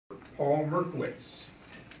Paul Mierkiewicz.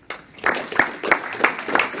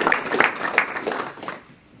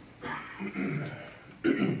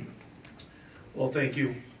 Well, thank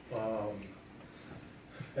you.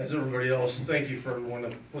 As everybody else, thank you for everyone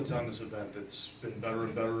that puts on this event. It's been better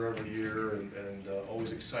and better every year, and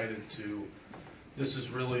always excited to. This is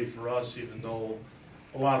really for us, even though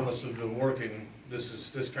a lot of us have been working.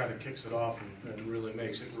 This kind of kicks it off and really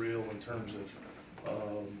makes it real in terms of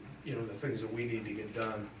the things that we need to get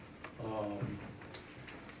done.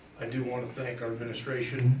 I do want to thank our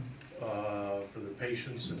administration for their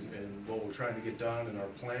patience and what we're trying to get done and our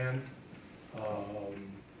plan. I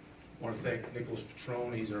want to thank Nicholas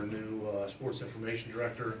Petrone. He's our new sports information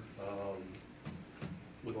director.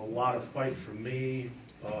 With a lot of fight from me,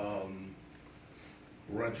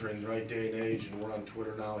 we're entering the right day and age, and we're on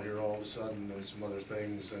Twitter now here all of a sudden and some other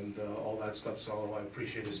things and all that stuff. So I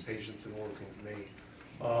appreciate his patience in working with me.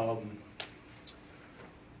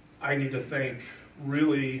 I need to thank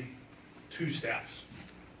really two staffs,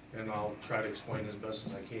 and I'll try to explain as best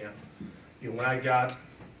as I can. When I got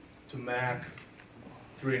to MAC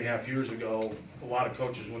 3.5 years ago, a lot of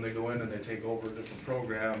coaches, when they go in and they take over a different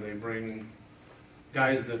program, they bring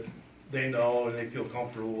guys that they know and they feel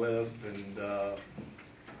comfortable with, and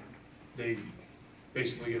they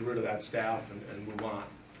basically get rid of that staff and move on.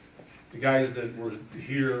 The guys that were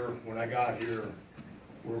here when I got here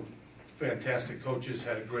were fantastic coaches,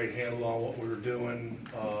 had a great handle on what we were doing,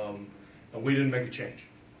 and we didn't make a change.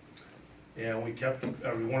 And we kept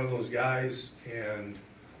every one of those guys, and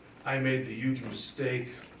I made the huge mistake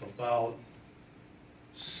about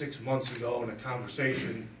 6 months ago in a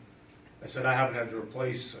conversation. I said I haven't had to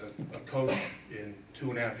replace a coach in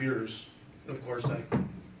 2.5 years. And of course, I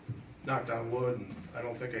knocked on wood, and I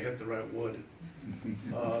don't think I hit the right wood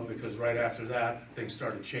because right after that, things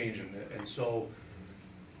started changing. And so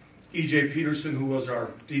E.J. Peterson, who was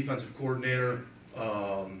our defensive coordinator,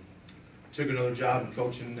 took another job in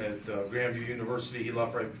coaching at Grandview University. He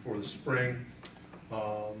left right before the spring.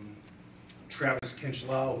 Travis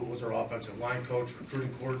Kinchlau, who was our offensive line coach,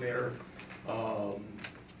 recruiting coordinator,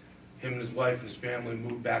 him and his wife and his family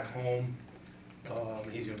moved back home.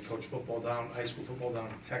 He's going to coach high school football down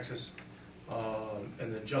in Texas.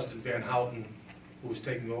 And then Justin Van Houten, who was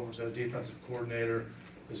taking over as a defensive coordinator,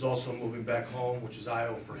 is also moving back home, which is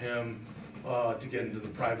Iowa for him, to get into the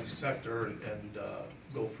private sector and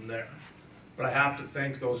go from there. But I have to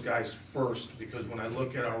thank those guys first, because when I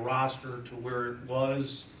look at our roster to where it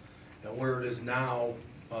was and where it is now,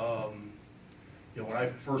 when I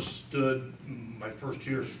first stood, my first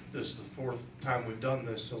year, this is the 4th time we've done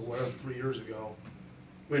this, so whatever, 3 years ago,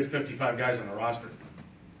 we had 55 guys on the roster.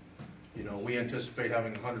 We anticipate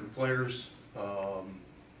having 100 players,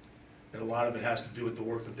 and a lot of it has to do with the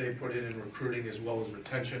work that they put in recruiting as well as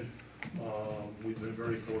retention. We've been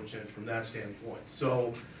very fortunate from that standpoint.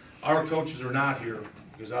 So our coaches are not here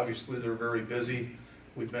because obviously they're very busy.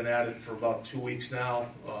 We've been at it for about 2 weeks now.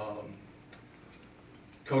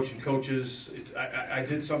 Coaching coaches, I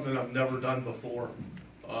did something I've never done before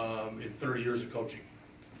in 30 years of coaching.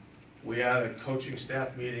 We had a coaching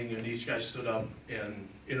staff meeting, and each guy stood up and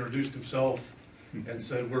introduced himself and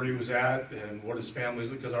said where he was at and what his family is,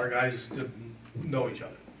 because our guys didn't know each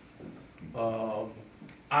other.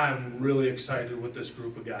 I'm really excited with this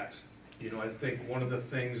group of guys. I think one of the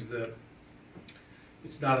things that,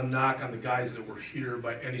 it's not a knock on the guys that were here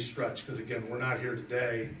by any stretch, because again, we're not here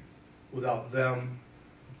today without them,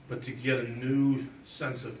 but to get a new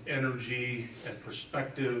sense of energy and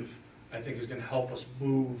perspective, I think is going to help us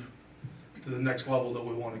move to the next level that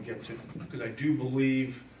we want to get to. Because I do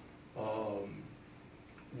believe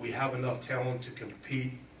we have enough talent to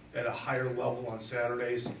compete at a higher level on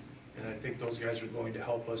Saturdays, and I think those guys are going to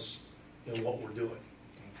help us in what we're doing.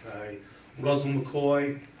 Okay, Russell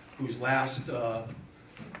McCoy, who's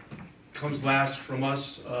comes last from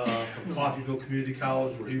us from Coffeyville Community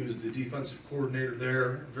College, where he was the defensive coordinator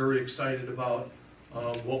there. Very excited about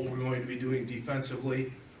what we're going to be doing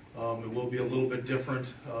defensively. It will be a little bit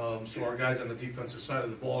different. So our guys on the defensive side of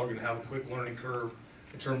the ball are going to have a quick learning curve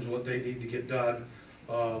in terms of what they need to get done.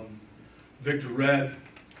 Victor Red,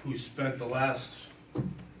 who spent the last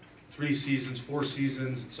 4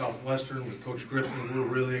 seasons at Southwestern with Coach Griffin. We're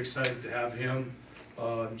really excited to have him.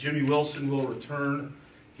 Jimmy Wilson will return.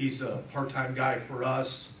 He's a part-time guy for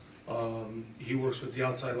us. He works with the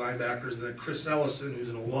outside linebackers. And then Chris Ellison, who's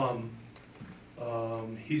an alum,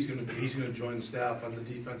 he's going to join the staff on the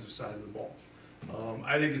defensive side of the ball.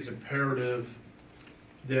 I think it's imperative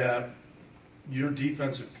that your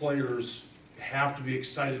defensive players have to be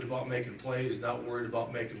excited about making plays, not worried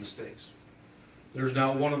about making mistakes. There's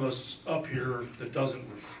not one of us up here that doesn't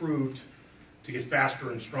recruit to get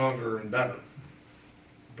faster and stronger and better.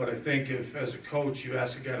 But I think if, as a coach, you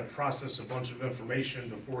ask a guy to process a bunch of information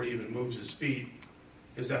before he even moves his feet,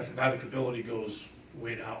 his athletic ability goes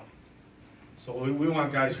way down. So we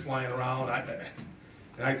want guys flying around.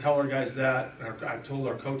 And I tell our guys that, and I've told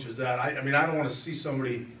our coaches that. I mean, I don't want to see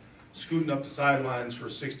somebody scooting up the sidelines for a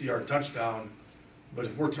 60-yard touchdown, but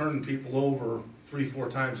if we're turning people over 3-4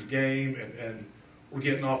 times a game and we're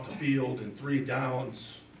getting off the field in 3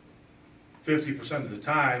 downs 50% of the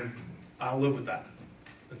time, I'll live with that.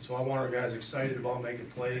 And so I want our guys excited about making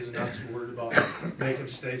plays and not too worried about making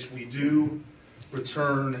mistakes. We do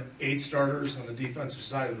return 8 starters on the defensive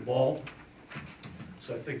side of the ball.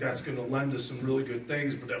 So I think that's going to lend us some really good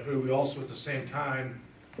things. But we also, at the same time,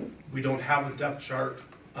 we don't have a depth chart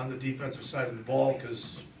on the defensive side of the ball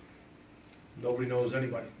because nobody knows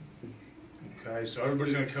anybody. Okay, so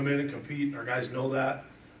everybody's going to come in and compete, and our guys know that.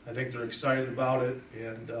 I think they're excited about it,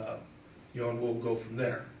 and and we'll go from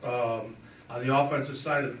there. On the offensive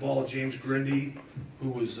side of the ball, James Grindy, who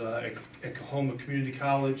was at Coahoma Community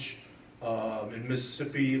College in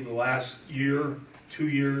Mississippi the last 2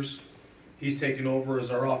 years, he's taken over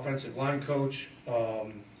as our offensive line coach.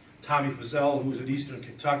 Tommy Fazell, who's at Eastern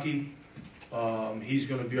Kentucky, he's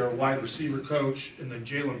going to be our wide receiver coach. And then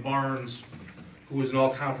Jalen Barnes, who is an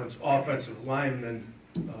all-conference offensive lineman,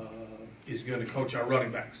 is going to coach our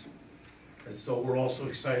running backs. And so we're also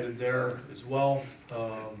excited there as well.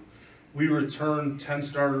 We return 10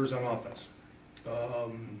 starters on offense.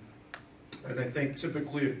 And I think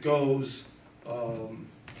typically it goes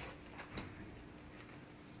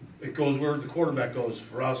where the quarterback goes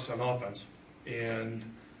for us on offense. And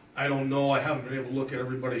I don't know, I haven't been able to look at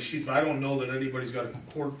everybody's sheet, but I don't know that anybody's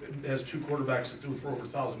has 2 quarterbacks that threw for over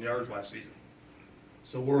 1,000 yards last season.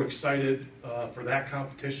 So we're excited for that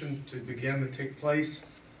competition to begin to take place.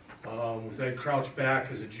 With Ed Crouch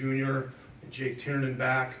back as a junior and Jake Tiernan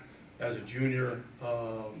back as a junior,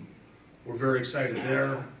 we're very excited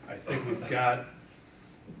there. I think we've got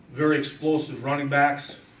very explosive running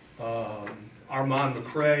backs. Armand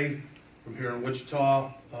McCray from here in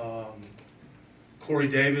Wichita, Corey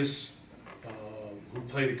Davis, who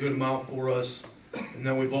played a good amount for us, and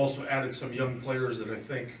then we've also added some young players that I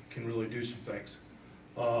think can really do some things.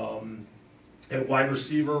 At wide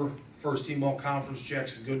receiver, first team all-conference,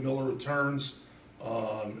 Jackson Goodmiller returns,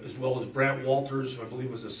 as well as Brant Walters, who I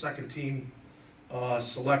believe was a second team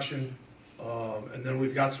selection. And then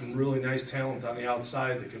we've got some really nice talent on the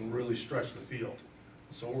outside that can really stretch the field.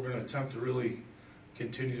 So we're going to attempt to really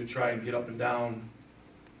continue to try and get up and down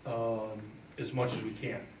as much as we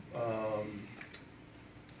can.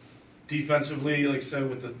 Defensively, like I said,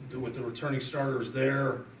 with the returning starters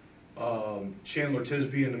there, Chandler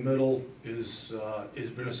Tisby in the middle has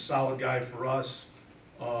been a solid guy for us.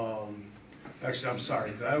 Actually, I'm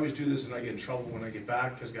sorry, because I always do this and I get in trouble when I get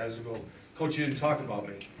back because guys will go, "Coach, you didn't talk about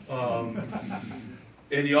me."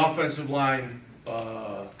 In the offensive line,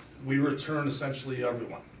 we return essentially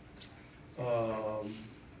everyone.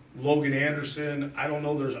 Logan Anderson, I don't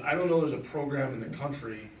know there's a program in the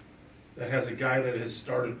country that has a guy that has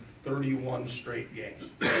started 31 straight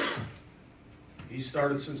games. He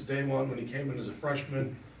started since day one when he came in as a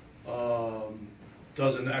freshman.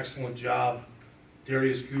 Does an excellent job.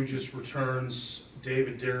 Darius Gugis returns.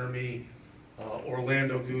 David Deremy,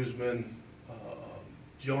 Orlando Guzman,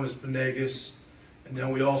 Jonas Benegas, and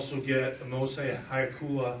then we also get Amose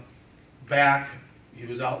Hayakula back. He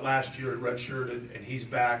was out last year at redshirted, and he's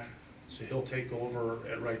back, so he'll take over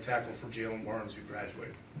at right tackle for Jalen Barnes, who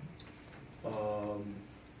graduated.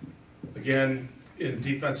 Again, in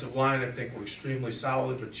defensive line, I think we're extremely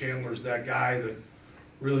solid, but Chandler's that guy that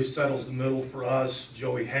really settles the middle for us.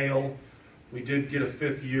 Joey Hale, we did get a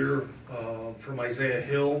 5th year from Isaiah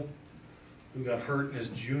Hill, who got hurt in his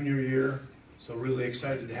junior year, so really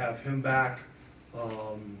excited to have him back.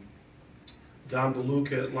 Dom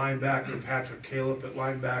DeLuca at linebacker, Patrick Calip at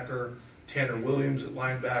linebacker, Tanner Williams at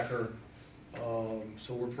linebacker.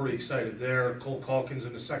 So we're pretty excited there. Cole Calkins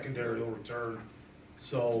in the secondary will return.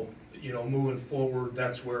 So, moving forward,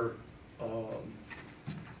 that's where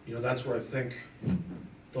I think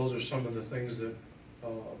those are some of the things that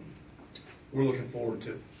we're looking forward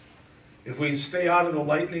to. If we can stay out of the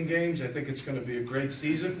Lightning games, I think it's going to be a great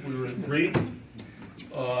season. We were in 3.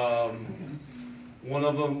 One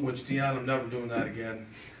of them, which Dion, I'm never doing that again.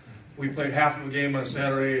 We played half of a game on a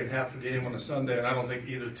Saturday and half a game on a Sunday, and I don't think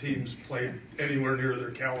either team's played anywhere near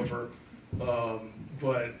their caliber.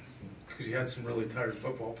 But because you had some really tired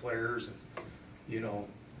football players, and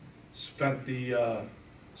spent a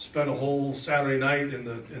whole Saturday night in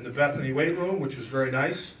the Bethany weight room, which was very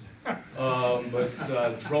nice.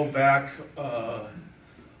 But drove back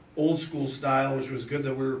old school style, which was good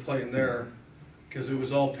that we were playing there, because it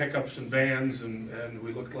was all pickups and vans, and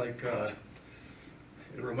we looked like,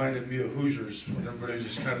 it reminded me of Hoosiers, when everybody was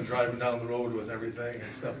just kind of driving down the road with everything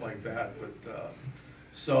and stuff like that. But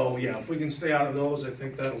so yeah, if we can stay out of those, I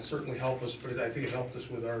think that'll certainly help us, but I think it helped us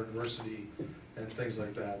with our adversity and things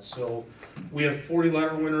like that. So we have 40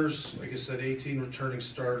 letter winners, like I said, 18 returning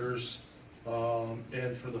starters,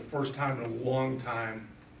 and for the first time in a long time,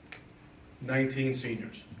 19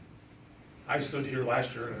 seniors. I stood here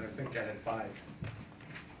last year and I think I had 5.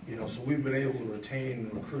 You know, so we've been able to retain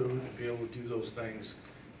and recruit and be able to do those things.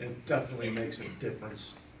 And it definitely makes a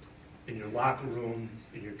difference in your locker room,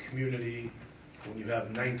 in your community, when you have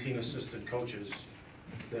 19 assistant coaches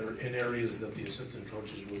that are in areas that the assistant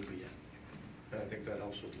coaches would be in. And I think that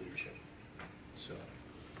helps with leadership. So,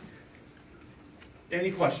 any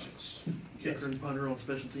questions? Kicker and punter on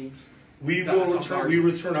special teams? We will return. We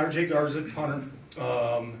return R.J. Garza, punter.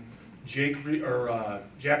 Jack Reed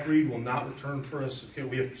will not return for us. Okay,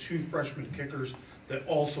 we have 2 freshman kickers that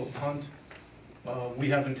also punt. We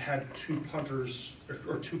haven't had 2 punters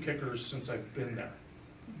or 2 kickers since I've been there.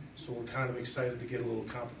 So we're kind of excited to get a little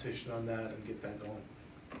competition on that and get that going.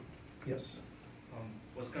 Yes?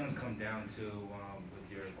 What's going to come down to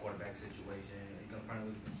with your quarterback situation? Are you going to finally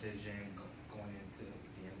make a decision going into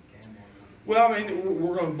the end of the game? Well, I mean,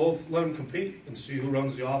 we're going to both let them compete and see who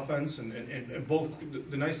runs the offense, and both.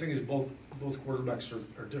 The nice thing is both quarterbacks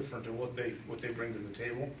are different in what they bring to the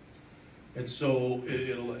table, and so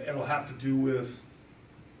it'll have to do with,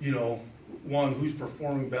 you know, one, who's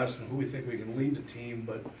performing best and who we think we can lead the team.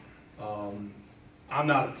 But I'm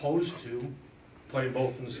not opposed to playing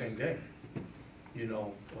both in the same game. You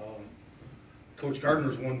know, Coach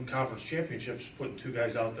Gardner's won conference championships putting 2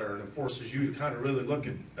 guys out there, and it forces you to kind of really look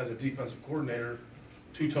at, as a defensive coordinator,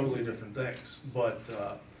 2 totally different things. But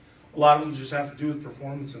a lot of them just have to do with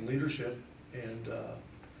performance and leadership, and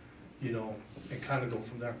you know, and kind of go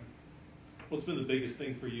from there. What's been the biggest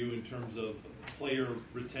thing for you in terms of player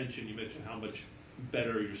retention? You mentioned how much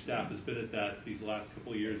better your staff has been at that these last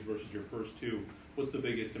couple of years versus your first 2. What's the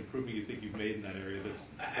biggest improvement you think you've made in that area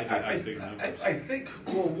I think,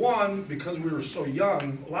 well, one, because we were so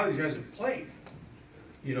young, a lot of these guys have played.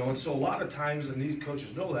 You know, and so a lot of times, and these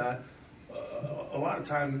coaches know that, a lot of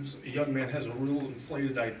times a young man has a real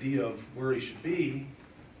inflated idea of where he should be,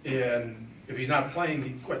 and if he's not playing,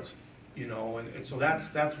 he quits. You know, and so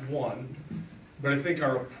that's one. But I think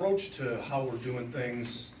our approach to how we're doing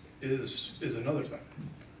things is another thing.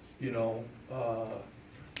 You know,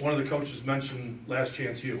 one of the coaches mentioned last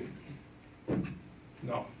chance you.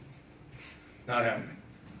 No, not happening.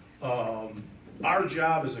 Our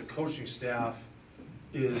job as a coaching staff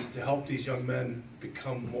is to help these young men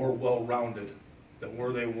become more well-rounded than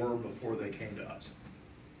where they were before they came to us.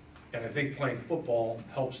 And I think playing football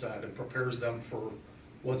helps that and prepares them for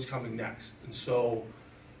what's coming next. And so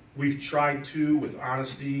we've tried to, with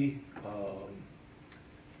honesty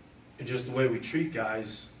and just the way we treat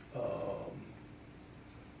guys,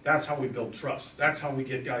 that's how we build trust. That's how we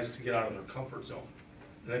get guys to get out of their comfort zone.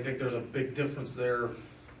 And I think there's a big difference there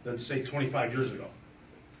than, say, 25 years ago.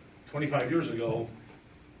 25 years ago,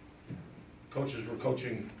 coaches were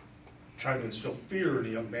coaching, trying to instill fear in a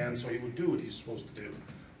young man so he would do what he's supposed to do.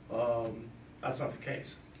 That's not the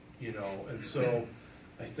case, you know. And so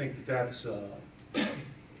I think that's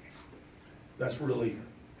really,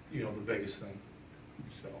 you know, the biggest thing.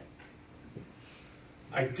 So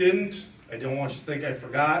I don't want you to think I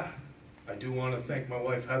forgot. I do want to thank my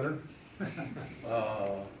wife, Heather.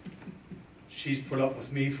 She's put up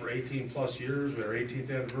with me for 18 plus years. We had our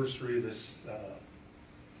 18th anniversary this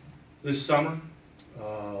summer.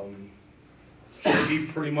 She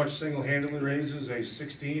pretty much single-handedly raises a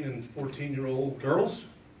 16 and 14-year-old girls.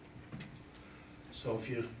 So if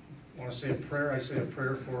you want to say a prayer, I say a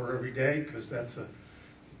prayer for her every day, because that's a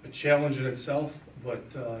challenge in itself.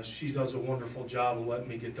 But she does a wonderful job of letting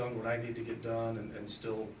me get done what I need to get done, and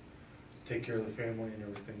still take care of the family and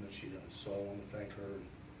everything that she does. So I want to thank her.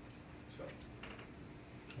 So,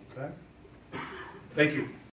 okay. Thank you.